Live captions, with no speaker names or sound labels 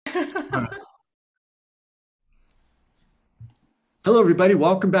Hello, everybody.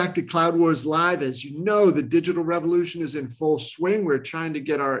 Welcome back to Cloud Wars Live. As you know, the digital revolution is in full swing. We're trying to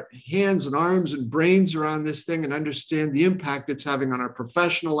get our hands and arms and brains around this thing and understand the impact it's having on our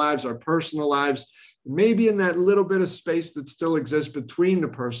professional lives, our personal lives, maybe in that little bit of space that still exists between the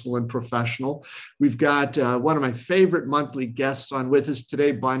personal and professional. We've got one of my favorite monthly guests on with us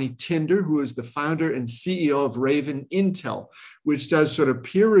today, Bonnie Tinder, who is the founder and CEO of Raven Intel, which does sort of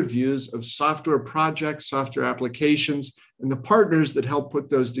peer reviews of software projects, software applications, and the partners that help put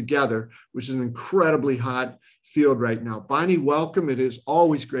those together, which is an incredibly hot field right now. Bonnie, welcome. It is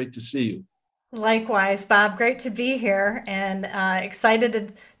always great to see you. Likewise, Bob, great to be here and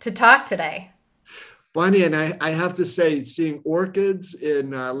excited to talk today. Bonnie, and I have to say, seeing orchids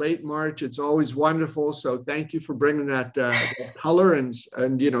in late March, it's always wonderful. So thank you for bringing that color and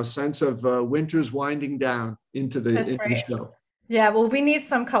sense of winter's winding down into That's the right. show. Yeah, well, we need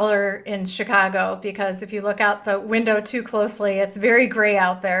some color in Chicago because if you look out the window too closely, it's very gray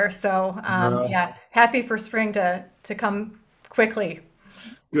out there. So, Uh, yeah, happy for spring to come quickly.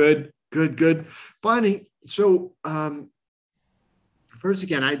 Good, good, good. Bonnie, so first,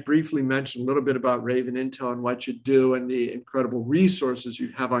 again, I briefly mentioned a little bit about Raven Intel and what you do and the incredible resources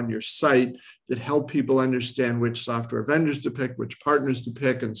you have on your site that help people understand which software vendors to pick, which partners to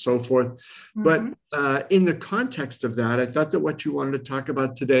pick, and so forth. But Mhm. in the context of that, I thought that what you wanted to talk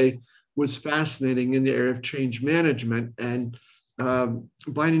about today was fascinating in the area of change management. And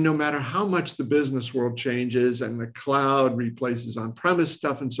Bonnie, no matter how much the business world changes and the cloud replaces on-premise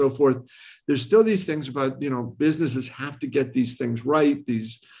stuff and so forth, there's still these things about, businesses have to get these things right,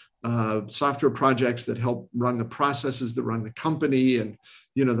 these software projects that help run the processes that run the company. And,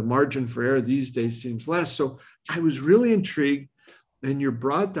 the margin for error these days seems less. So I was really intrigued in your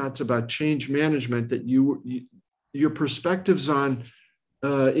broad thoughts about change management that your perspectives on,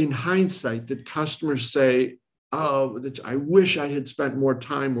 in hindsight, that customers say, oh, I wish I had spent more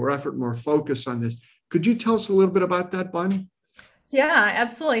time, more effort, more focus on this. Could you tell us a little bit about that, Bonnie? Yeah,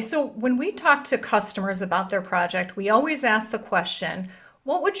 absolutely. So when we talk to customers about their project, we always ask the question,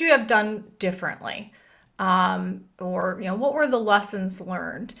 what would you have done differently? Or, what were the lessons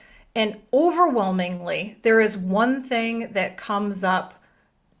learned? And overwhelmingly, there is one thing that comes up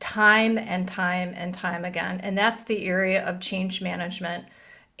time and time and time again, and that's the area of change management.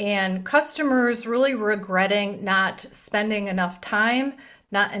 And customers really regretting not spending enough time,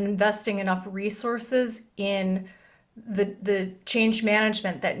 not investing enough resources in the change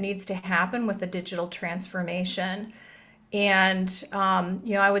management that needs to happen with the digital transformation. And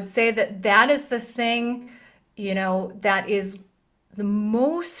I would say that that is the thing, that is the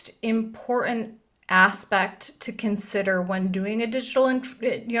most important aspect to consider when doing a digital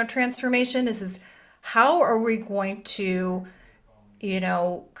transformation is how are we going to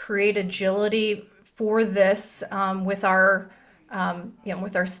create agility for this with our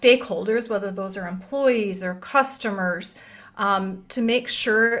stakeholders, whether those are employees or customers, to make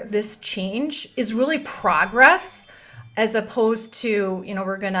sure this change is really progress as opposed to,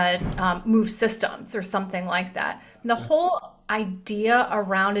 we're going to move systems or something like that. And the whole idea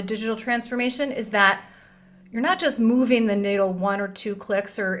around a digital transformation is that you're not just moving the needle one or two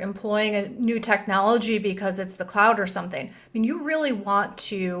clicks or employing a new technology because it's the cloud or something. I mean, you really want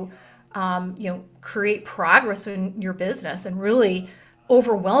to, create progress in your business and really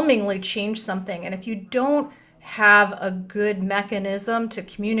overwhelmingly change something. And if you don't have a good mechanism to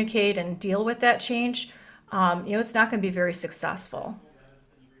communicate and deal with that change, it's not going to be very successful.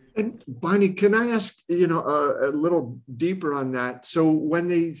 And Bonnie, can I ask, a little deeper on that? So when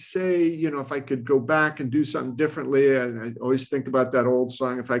they say, if I could go back and do something differently, and I always think about that old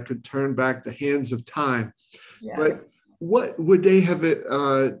song, if I could turn back the hands of time, but Yes. what would they have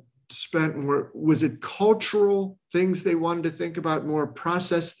spent more? Was it cultural things they wanted to think about more,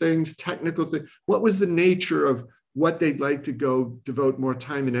 process things, technical things? What was the nature of what they'd like to go devote more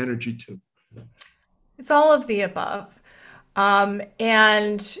time and energy to? It's all of the above.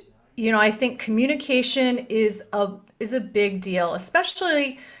 And I think communication is a big deal,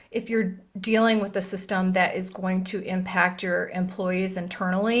 especially if you're dealing with a system that is going to impact your employees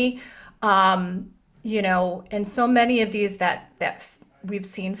internally. And so many of these that we've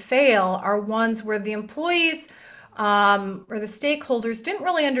seen fail are ones where the employees or the stakeholders didn't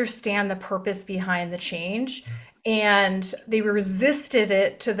really understand the purpose behind the change, and they resisted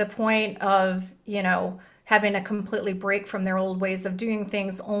it to the point of having to completely break from their old ways of doing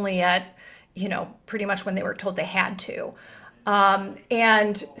things only at pretty much when they were told they had to.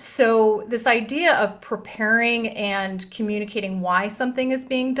 And so this idea of preparing and communicating why something is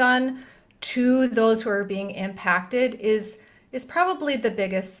being done to those who are being impacted is probably the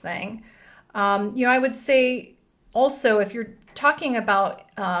biggest thing. I would say also, if you're talking about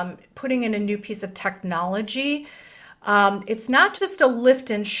putting in a new piece of technology, it's not just a lift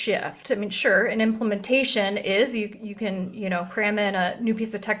and shift. I mean, sure, an implementation is you can cram in a new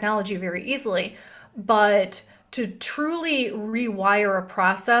piece of technology very easily, but to truly rewire a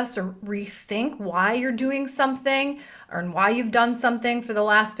process or rethink why you're doing something or why you've done something for the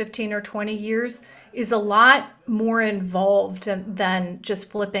last 15 or 20 years is a lot more involved than just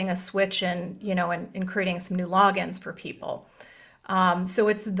flipping a switch and creating some new logins for people. So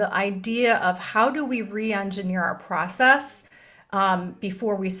it's the idea of how do we re-engineer our process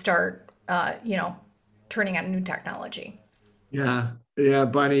before we start, turning on new technology. Yeah, yeah,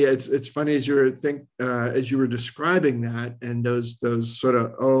 Bonnie. It's funny as as you were describing that, and those sort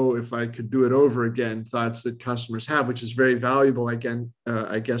of, oh, if I could do it over again thoughts that customers have, which is very valuable again,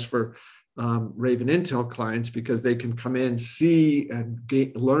 I guess for Raven Intel clients, because they can come in, see and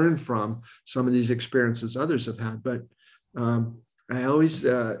learn from some of these experiences others have had. But I always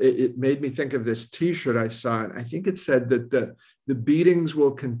it made me think of this T-shirt I saw, and I think it said that the beatings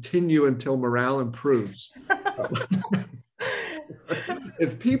will continue until morale improves.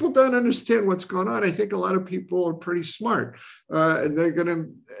 If people don't understand what's going on, I think a lot of people are pretty smart. And they're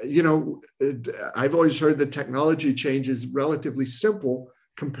going to, I've always heard that technology change is relatively simple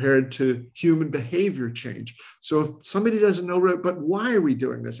compared to human behavior change. So if somebody doesn't know, but why are we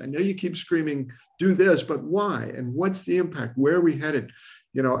doing this? I know you keep screaming, do this, but why? And what's the impact? Where are we headed?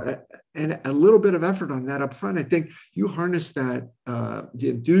 And a little bit of effort on that up front. I think you harness that, the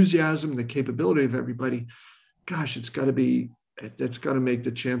enthusiasm, the capability of everybody. Gosh, that's got to make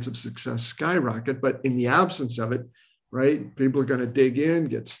the chance of success skyrocket. But in the absence of it, right, people are going to dig in,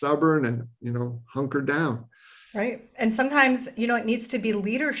 get stubborn, and hunker down. Right. And sometimes, it needs to be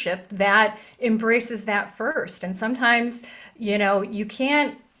leadership that embraces that first. And sometimes, you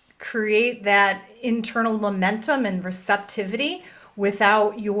can't create that internal momentum and receptivity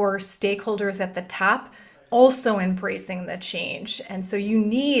without your stakeholders at the top also embracing the change. And so you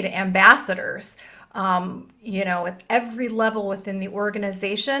need ambassadors, at every level within the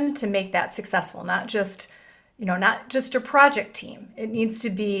organization to make that successful, not just a project team. It needs to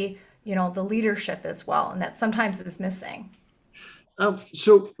be the leadership as well, and that sometimes is missing.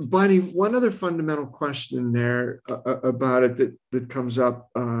 So, Bonnie, one other fundamental question there about it that comes up,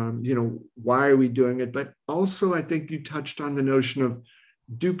 why are we doing it? But also, I think you touched on the notion of,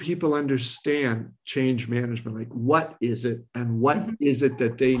 do people understand change management? Like, what is it, and what Mhm. is it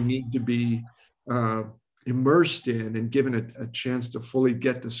that they need to be uh, immersed in and given a chance to fully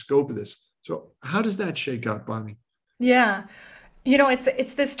get the scope of this? So, how does that shake out, Bonnie? Yeah.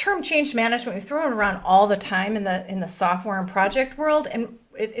 It's this term change management. We throw it around all the time in the software and project world, and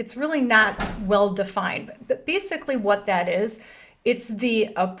it's really not well defined. But basically, what that is, it's the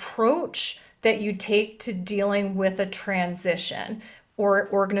approach that you take to dealing with a transition or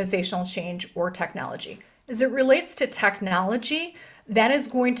organizational change or technology. As it relates to technology, that is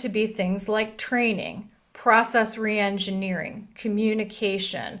going to be things like training, process reengineering,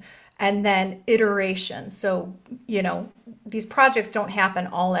 communication, and then iteration. So, these projects don't happen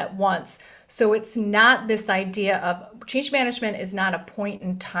all at once. So it's not this idea of change management is not a point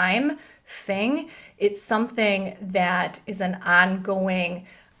in time thing. It's something that is an ongoing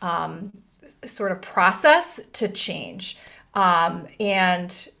sort of process to change.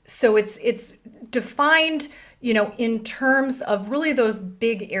 And so it's defined, in terms of really those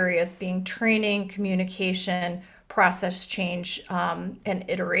big areas being training, communication, process change, and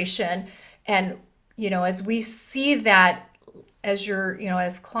iteration. And, as we see that,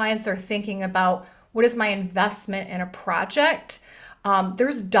 as clients are thinking about what is my investment in a project,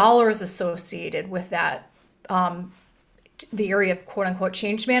 there's dollars associated with that, the area of quote unquote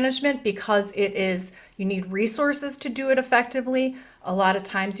change management, because you need resources to do it effectively. A lot of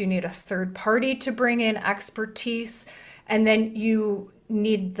times you need a third party to bring in expertise, and then you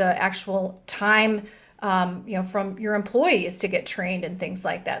need the actual time, from your employees to get trained and things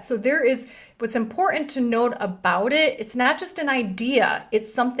like that. So what's important to note about it. It's not just an idea.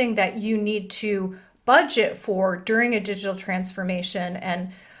 It's something that you need to budget for during a digital transformation.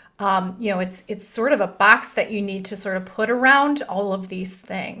 And, it's sort of a box that you need to sort of put around all of these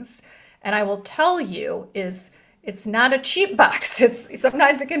things. And I will tell you it's not a cheap box.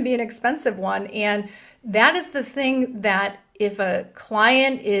 Sometimes it can be an expensive one. And that is the thing that if a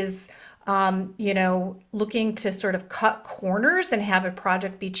client is looking to sort of cut corners and have a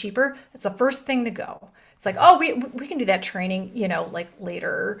project be cheaper, it's the first thing to go. It's like, oh, we can do that training, like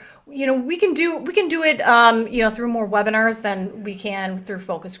later. We can do it, through more webinars than we can through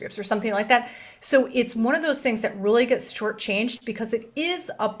focus groups or something like that. So it's one of those things that really gets shortchanged because it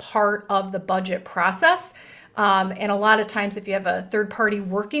is a part of the budget process. And a lot of times, if you have a third party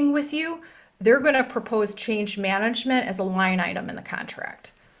working with you, they're going to propose change management as a line item in the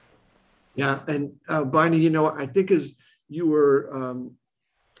contract. Yeah, and Bonnie, I think as you were,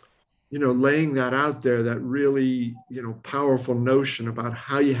 laying that out there, that really, powerful notion about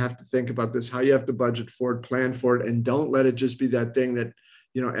how you have to think about this, how you have to budget for it, plan for it, and don't let it just be that thing that,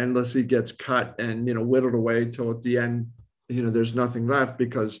 endlessly gets cut and, whittled away till at the end, there's nothing left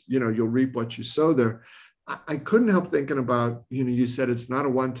because, you'll reap what you sow there. I couldn't help thinking about, you said it's not a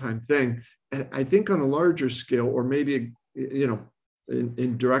one-time thing. And I think on a larger scale, or maybe,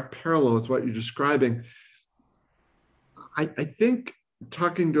 in direct parallel with what you're describing, I think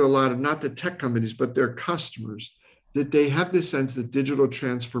talking to a lot of not the tech companies, but their customers, that they have this sense that digital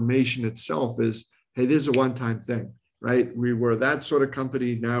transformation itself is, hey, this is a one-time thing, right? We were that sort of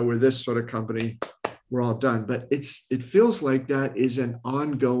company. Now we're this sort of company. We're all done. But it feels like that is an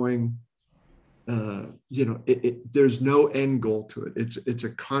ongoing, there's no end goal to it. It's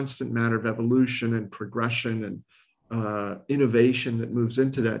a constant matter of evolution and progression and innovation that moves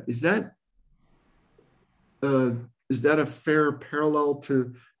into that. Uh, is that a fair parallel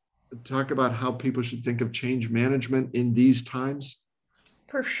to talk about how people should think of change management in these times?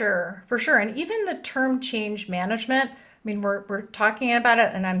 For sure, for sure. And even the term change management, I mean, we're talking about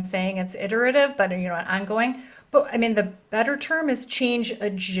it and I'm saying it's iterative, but ongoing. But I mean, the better term is change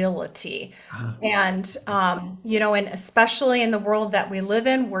agility. Ah, And especially in the world that we live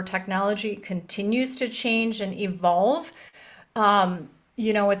in, where technology continues to change and evolve,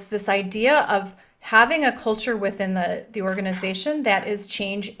 it's this idea of having a culture within the organization that is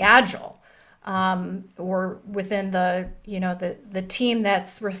change agile, or within the team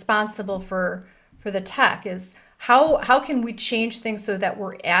that's responsible for the tech is how can we change things so that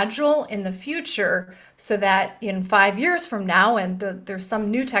we're agile in the future so that in 5 years from now and there's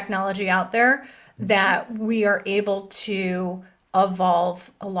some new technology out there that we are able to evolve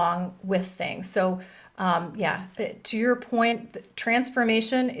along with things. So yeah, to your point,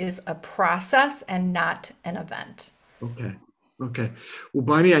 transformation is a process and not an event. okay. Okay. Well,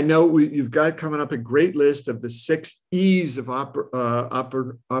 Bonnie, I know you've got coming up a great list of the 6 E's of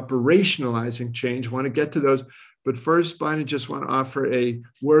operationalizing change. I want to get to those. But first, Bonnie, just want to offer a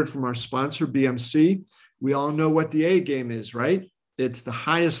word from our sponsor, BMC. We all know what the A game is, right? It's the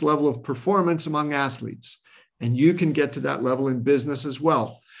highest level of performance among athletes. And you can get to that level in business as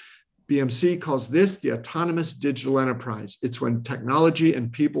well. BMC calls this the autonomous digital enterprise. It's when technology and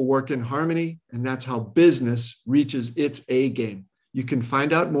people work in harmony, and that's how business reaches its A game. You can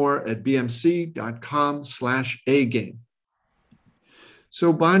find out more at bmc.com/A game.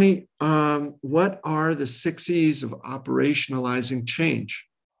 So, Bonnie, what are the 6 E's of operationalizing change?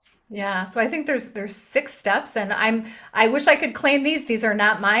 Yeah, so I think there's 6 steps, and I wish I could claim these. These are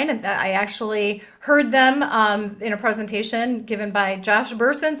not mine, and I actually heard them in a presentation given by Josh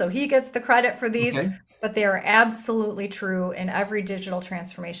Burson, so he gets the credit for these. Okay. But they are absolutely true in every digital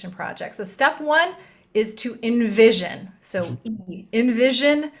transformation project. So step one is to envision. So E,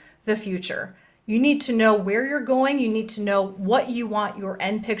 envision the future. You need to know where you're going. You need to know what you want your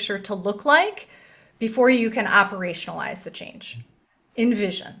end picture to look like before you can operationalize the change.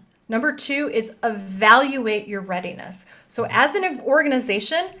 Envision. Number two is evaluate your readiness. So as an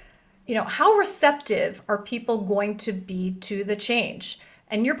organization, how receptive are people going to be to the change?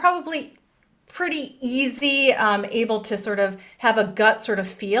 And you're probably pretty easy, able to sort of have a gut sort of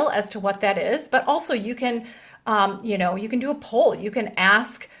feel as to what that is. But also you can do a poll. You can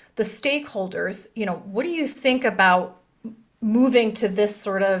ask the stakeholders, what do you think about moving to this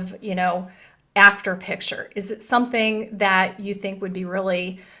sort of, after picture? Is it something that you think would be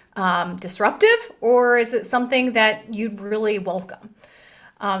really disruptive, or is it something that you'd really welcome?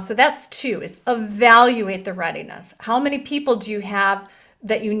 So that's two, is evaluate the readiness. How many people do you have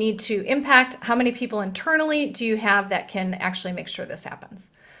that you need to impact? How many people internally do you have that can actually make sure this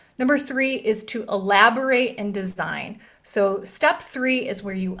happens? Number three is to elaborate and design. So step three is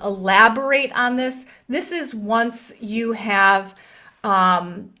where you elaborate on this. This is once you have,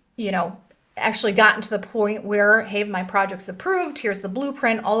 actually gotten to the point where, hey, my project's approved, here's the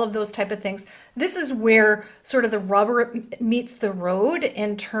blueprint, all of those type of things. This is where sort of the rubber meets the road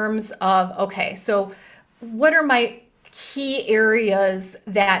in terms of, okay, so what are my key areas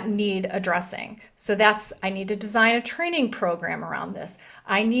that need addressing? So I need to design a training program around this.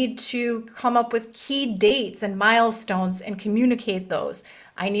 I need to come up with key dates and milestones and communicate those.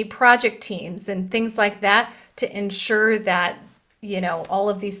 I need project teams and things like that to ensure that, all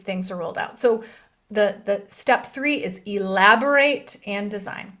of these things are rolled out. So the step 3 is elaborate and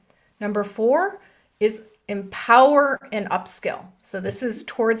design. Number 4 is empower and upskill. So this is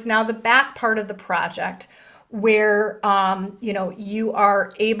towards now the back part of the project where you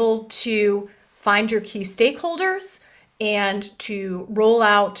are able to find your key stakeholders and to roll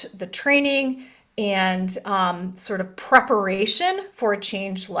out the training and sort of preparation for a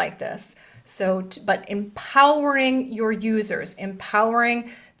change like this. So, but empowering your users,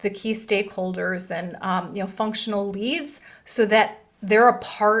 empowering the key stakeholders and functional leads so that they're a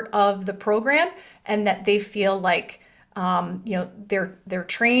part of the program and that they feel like they're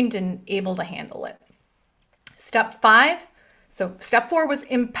trained and able to handle it. Step 5. So step 4 was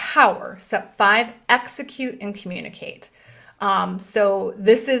empower. Step 5, execute and communicate. So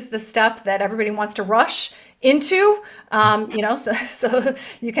this is the step that everybody wants to rush into, so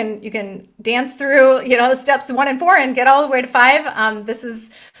you can dance through, steps 1 and 4 and get all the way to 5. This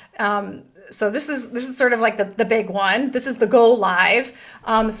is sort of like the big one. This is the go live,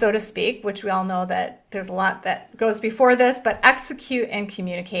 so to speak, which we all know that there's a lot that goes before this, but execute and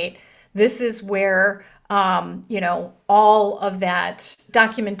communicate. This is where all of that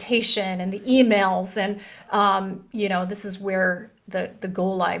documentation and the emails and, this is where the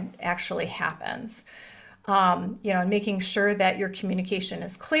go live actually happens. And making sure that your communication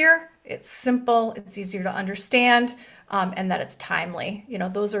is clear, it's simple, it's easier to understand, and that it's timely.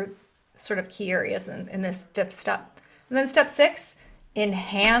 Those are sort of key areas in this 5th step. And then step 6,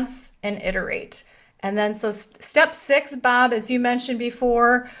 enhance and iterate. And then so step 6, Bob, as you mentioned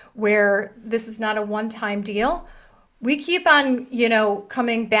before, where this is not a one-time deal, we keep on,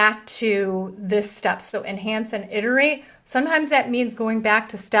 coming back to this step. So enhance and iterate. Sometimes that means going back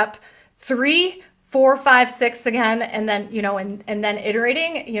to step 3, 4, 5, 6 again, and then, and then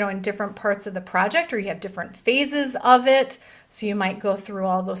iterating, in different parts of the project, or you have different phases of it. So you might go through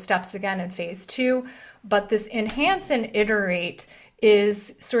all those steps again in phase 2. But this enhance and iterate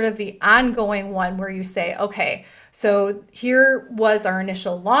is sort of the ongoing one where you say, okay, so here was our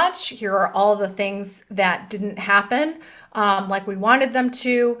initial launch. Here are all the things that didn't happen like we wanted them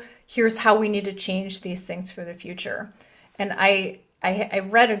to. Here's how we need to change these things for the future. And I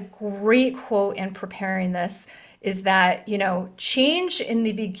read a great quote in preparing this is that, change in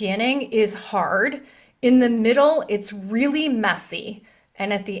the beginning is hard. In the middle, it's really messy.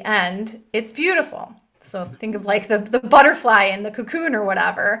 And at the end, it's beautiful. So think of like the butterfly and the cocoon or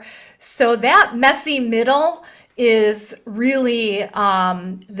whatever. So that messy middle is really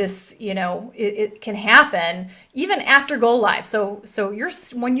this, it can happen even after go live. So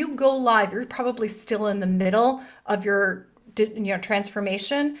when you go live, you're probably still in the middle of your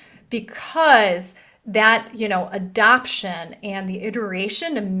transformation, because that adoption and the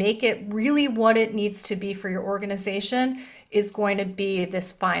iteration to make it really what it needs to be for your organization is going to be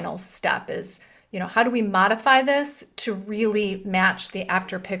this final step. Is how do we modify this to really match the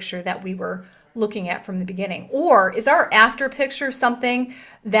after picture that we were looking at from the beginning? Or is our after picture something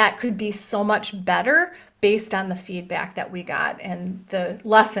that could be so much better based on the feedback that we got and the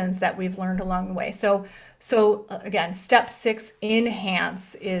lessons that we've learned along the way? So again, step 6,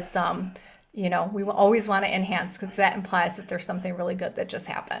 enhance, is, we will always want to enhance because that implies that there's something really good that just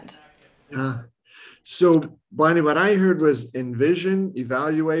happened. So, Bonnie, what I heard was envision,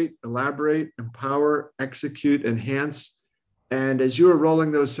 evaluate, elaborate, empower, execute, enhance. And as you were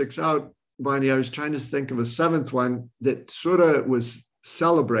rolling those 6 out, Bonnie, I was trying to think of a 7th one that sort of was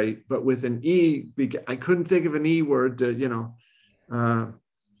celebrate, but with an E. I couldn't think of an E word to,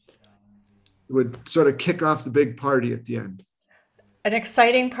 would sort of kick off the big party at the end. An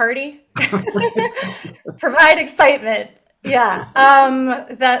exciting party? Provide excitement. Yeah,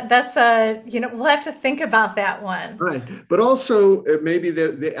 that's we'll have to think about that one. Right, but also maybe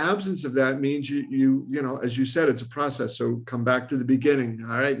the absence of that means you as you said, it's a process. So come back to the beginning.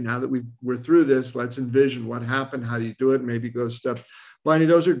 All right, now that we're through this, let's envision what happened, how do you do it, maybe go step. Bonnie,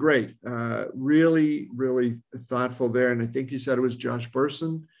 those are great. Really, really thoughtful there. And I think you said it was Josh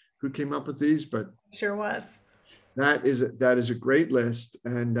Burson who came up with these, but sure was. That is a great list.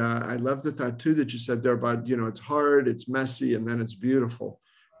 And I love the thought too that you said there about, it's hard, it's messy, and then it's beautiful.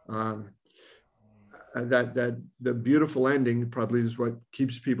 That the beautiful ending probably is what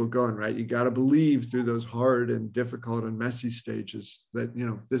keeps people going, right? You got to believe through those hard and difficult and messy stages that,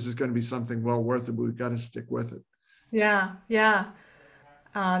 this is going to be something well worth it, but we've got to stick with it. Yeah. Yeah.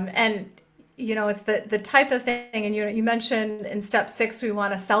 And it's the type of thing, and you mentioned in step 6, we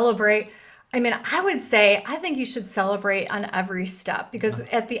want to celebrate. I mean, I would say, I think you should celebrate on every step, because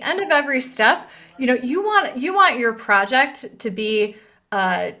at the end of every step, you want your project to be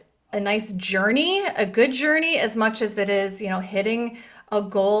a, a nice journey, a good journey, as much as it is, hitting a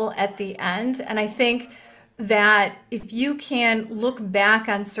goal at the end. And I think that if you can look back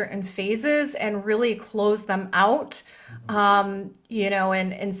on certain phases and really close them out,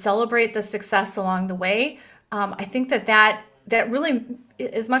 and celebrate the success along the way, I think that really,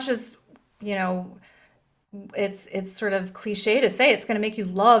 as much as, you know, it's sort of cliche to say it's going to make you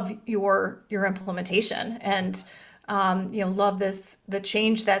love your implementation and love the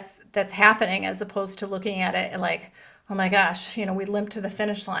change that's happening, as opposed to looking at it like, oh my gosh, we limped to the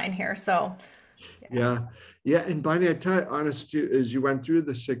finish line here. So yeah. Yeah. Yeah. And Bonnie, I tell you, honest, as you went through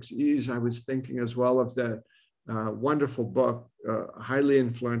the 6 E's, I was thinking as well of the wonderful book, highly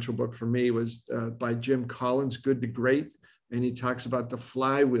influential book for me, was by Jim Collins, Good to Great. And he talks about the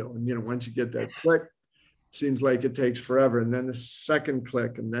flywheel. And, once you get that click, it seems like it takes forever. And then the second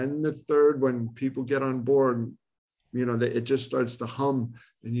click, and then the third, when people get on board, it just starts to hum,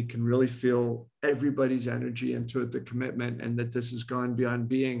 and you can really feel everybody's energy into it, the commitment, and that this has gone beyond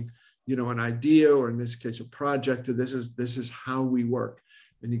being, an idea, or in this case, a project. This is how we work,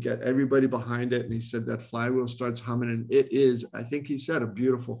 and you get everybody behind it. And he said that flywheel starts humming, and it is, I think he said, a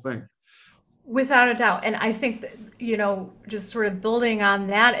beautiful thing. Without a doubt. And I think that, just sort of building on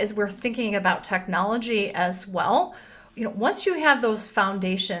that, as we're thinking about technology as well, once you have those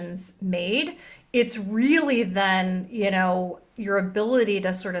foundations made, it's really then, your ability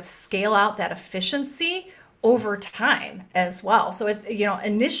to sort of scale out that efficiency over time as well. So it's,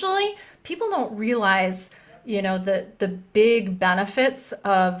 initially people don't realize, the big benefits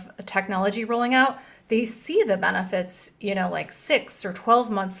of technology rolling out. They see the benefits, like 6 or 12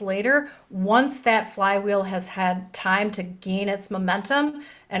 months later, once that flywheel has had time to gain its momentum.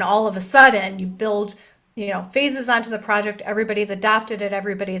 And all of a sudden you build, phases onto the project, everybody's adopted it,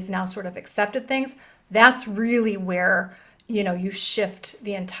 everybody's now sort of accepted things. That's really where, you shift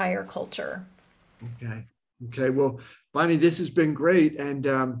the entire culture. Okay. Okay. Well, Bonnie, this has been great. And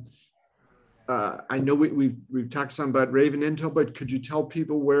I know we've talked some about Raven Intel, but could you tell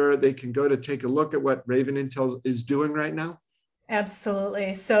people where they can go to take a look at what Raven Intel is doing right now?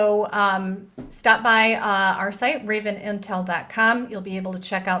 Absolutely. So stop by our site, ravenintel.com. You'll be able to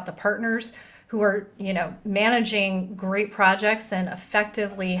check out the partners who are, managing great projects and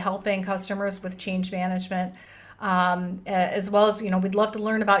effectively helping customers with change management. As well as, we'd love to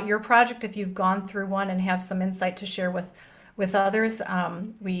learn about your project if you've gone through one and have some insight to share with others.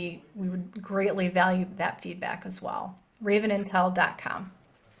 We would greatly value that feedback as well. ravenintel.com.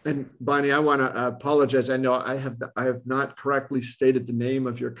 And Bonnie, I want to apologize. I know I have not correctly stated the name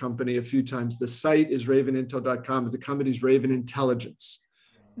of your company a few times. The site is ravenintel.com, but the company is Raven Intelligence.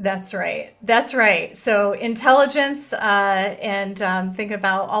 That's right. That's right. So intelligence, and think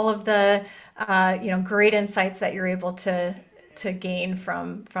about all of the great insights that you're able to gain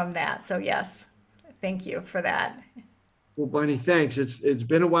from that. So yes, thank you for that. Well, Bonnie, thanks. It's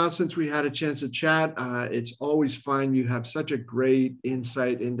been a while since we had a chance to chat. It's always fun. You have such a great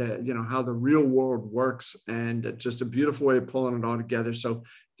insight into how the real world works, and just a beautiful way of pulling it all together. So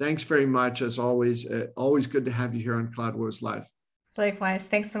thanks very much, as always. Always good to have you here on Cloud Wars Live. Likewise.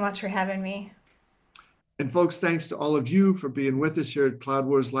 Thanks so much for having me. And folks, thanks to all of you for being with us here at Cloud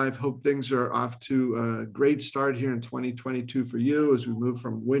Wars Live. Hope things are off to a great start here in 2022 for you as we move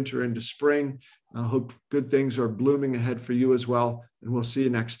from winter into spring. I hope good things are blooming ahead for you as well. And we'll see you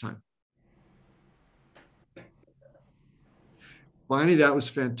next time. Bonnie, that was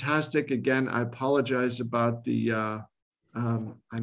fantastic. Again, I apologize about the